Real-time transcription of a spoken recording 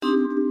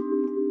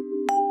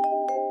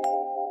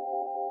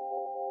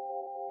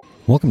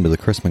Welcome to the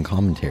Chrisman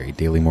Commentary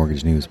Daily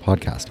Mortgage News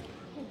Podcast.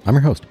 I'm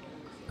your host,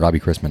 Robbie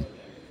Chrisman.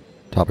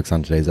 Topics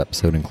on today's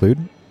episode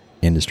include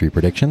industry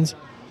predictions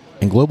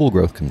and global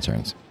growth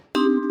concerns.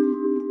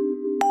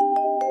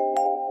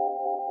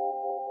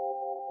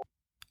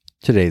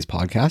 Today's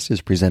podcast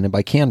is presented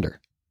by Candor,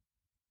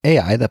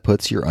 AI that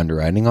puts your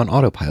underwriting on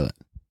autopilot.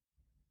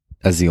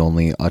 As the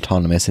only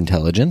autonomous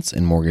intelligence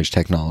in mortgage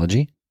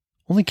technology,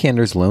 only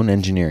Candor's loan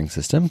engineering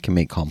system can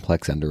make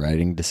complex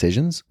underwriting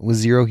decisions with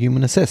zero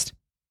human assist.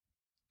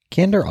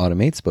 Candor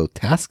automates both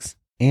tasks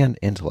and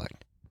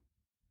intellect.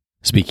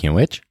 Speaking of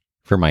which,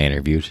 for my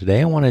interview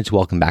today, I wanted to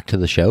welcome back to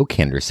the show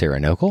Candor Sarah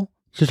Nokel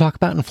to talk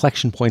about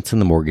inflection points in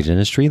the mortgage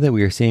industry that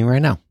we are seeing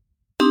right now.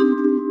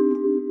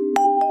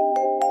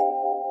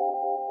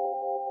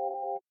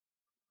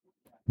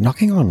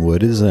 Knocking on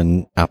wood is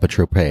an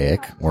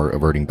apotropaic, or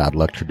averting bad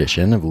luck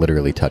tradition of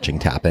literally touching,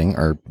 tapping,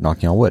 or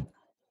knocking on wood,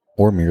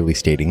 or merely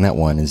stating that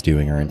one is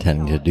doing or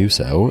intending to do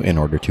so in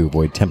order to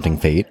avoid tempting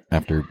fate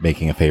after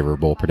making a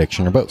favorable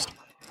prediction or boast,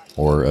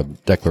 or a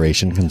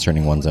declaration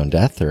concerning one's own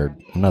death or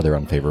another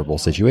unfavorable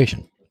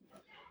situation.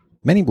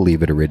 Many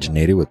believe it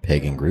originated with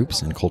pagan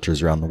groups and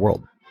cultures around the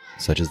world,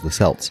 such as the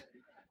Celts,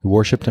 who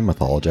worshipped and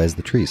mythologized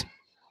the trees.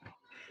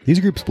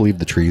 These groups believed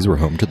the trees were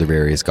home to their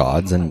various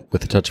gods, and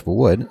with the touch of a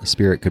wood, a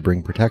spirit could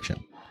bring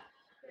protection.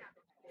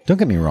 Don't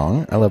get me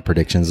wrong, I love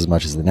predictions as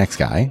much as the next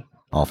guy,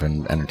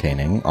 often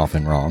entertaining,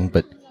 often wrong,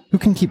 but who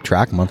can keep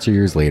track months or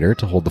years later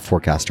to hold the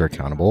forecaster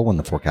accountable when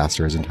the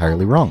forecaster is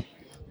entirely wrong?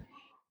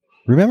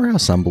 Remember how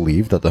some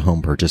believed that the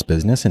home purchase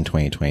business in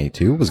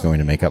 2022 was going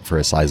to make up for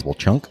a sizable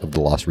chunk of the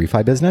lost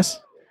refi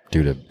business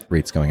due to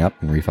rates going up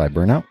and refi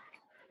burnout?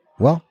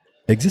 Well,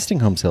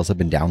 existing home sales have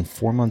been down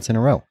 4 months in a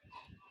row.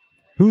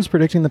 Who's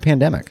predicting the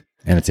pandemic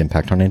and its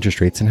impact on interest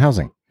rates and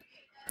housing?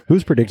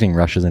 Who's predicting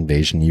Russia's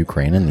invasion of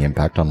Ukraine and the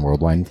impact on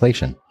worldwide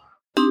inflation?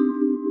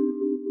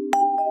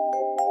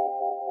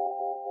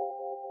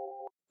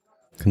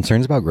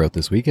 Concerns about growth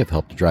this week have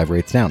helped to drive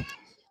rates down.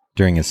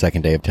 During his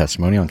second day of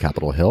testimony on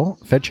Capitol Hill,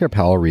 Fed Chair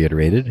Powell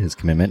reiterated his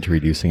commitment to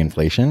reducing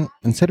inflation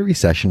and said a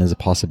recession is a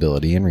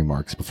possibility in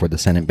remarks before the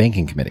Senate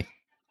Banking Committee.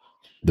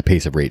 The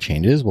pace of rate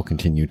changes will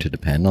continue to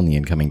depend on the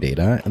incoming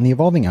data and the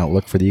evolving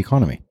outlook for the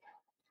economy.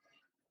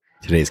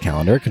 Today's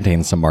calendar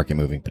contains some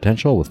market-moving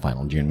potential with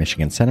final June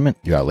Michigan sentiment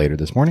due out later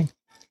this morning.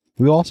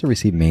 We will also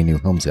receive May new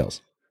home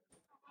sales.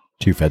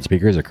 2 Fed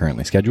speakers are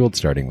currently scheduled,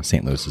 starting with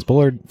St. Louis's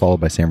Bullard,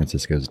 followed by San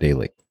Francisco's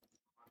Daly.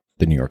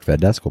 The New York Fed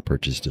desk will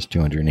purchase just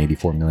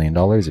 $284 million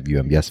of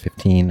UMBS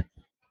 15,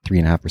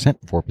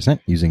 3.5%, 4%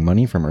 using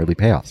money from early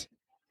payoffs.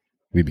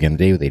 We begin the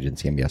day with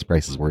agency MBS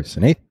prices worse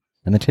than 8th,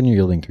 and the 10-year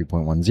yielding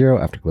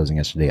 3.10 after closing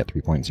yesterday at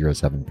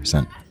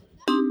 3.07%.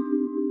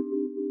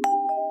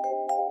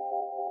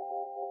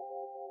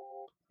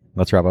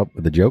 Let's wrap up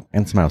with a joke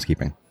and some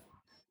housekeeping.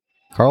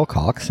 Carl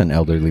Cox, an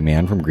elderly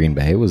man from Green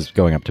Bay, was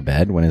going up to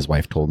bed when his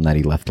wife told him that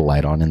he left the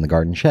light on in the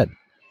garden shed,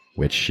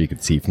 which she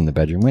could see from the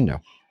bedroom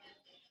window.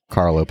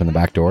 Carl opened the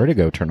back door to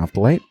go turn off the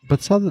light,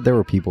 but saw that there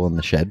were people in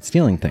the shed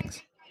stealing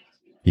things.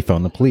 He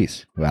phoned the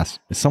police, who asked,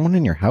 "Is someone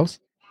in your house?"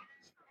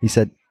 He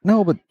said,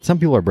 "No, but some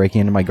people are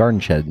breaking into my garden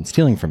shed and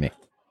stealing from me."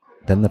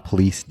 Then the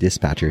police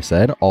dispatcher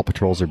said, "All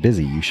patrols are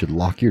busy. You should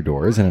lock your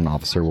doors and an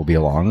officer will be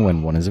along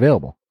when one is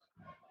available."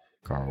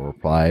 Carl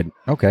replied,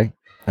 "Okay,"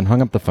 and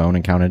hung up the phone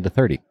and counted to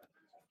 30.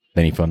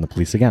 Then he phoned the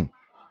police again.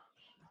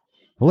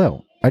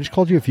 "Hello, I just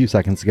called you a few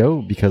seconds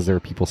ago because there are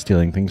people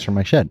stealing things from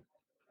my shed."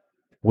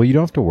 "Well, you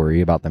don't have to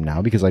worry about them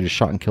now because I just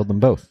shot and killed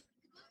them both.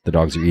 The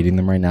dogs are eating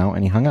them right now,"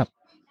 and he hung up.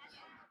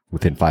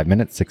 Within 5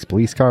 minutes, 6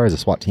 police cars, a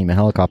SWAT team, a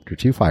helicopter,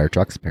 2 fire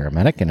trucks, a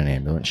paramedic, and an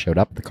ambulance showed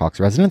up at the Cox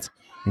residence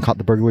and caught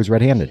the burglars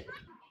red-handed.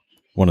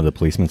 One of the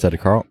policemen said to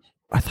Carl,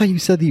 "I thought you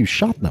said that you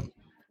shot them."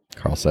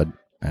 Carl said,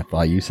 "I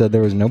thought you said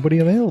there was nobody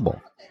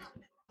available."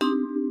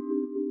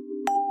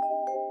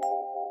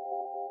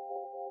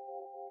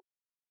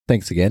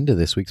 Thanks again to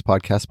this week's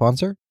podcast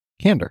sponsor,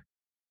 Candor,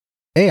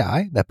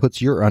 AI that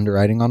puts your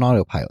underwriting on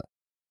autopilot.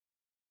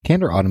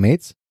 Candor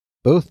automates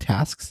both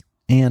tasks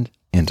and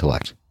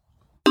intellect.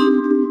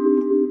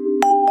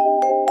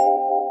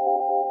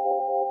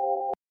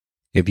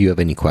 If you have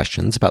any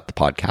questions about the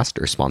podcast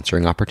or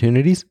sponsoring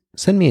opportunities,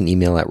 send me an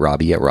email at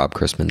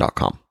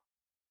robbie@robchrisman.com.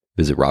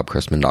 Visit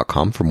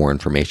robchrisman.com for more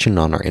information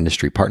on our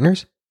industry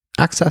partners,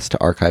 access to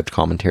archived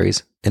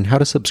commentaries, and how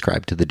to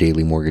subscribe to the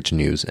daily mortgage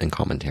news and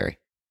commentary.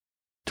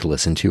 To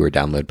listen to or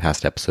download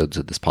past episodes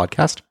of this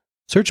podcast,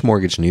 search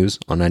Mortgage News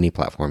on any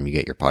platform you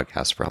get your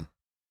podcasts from.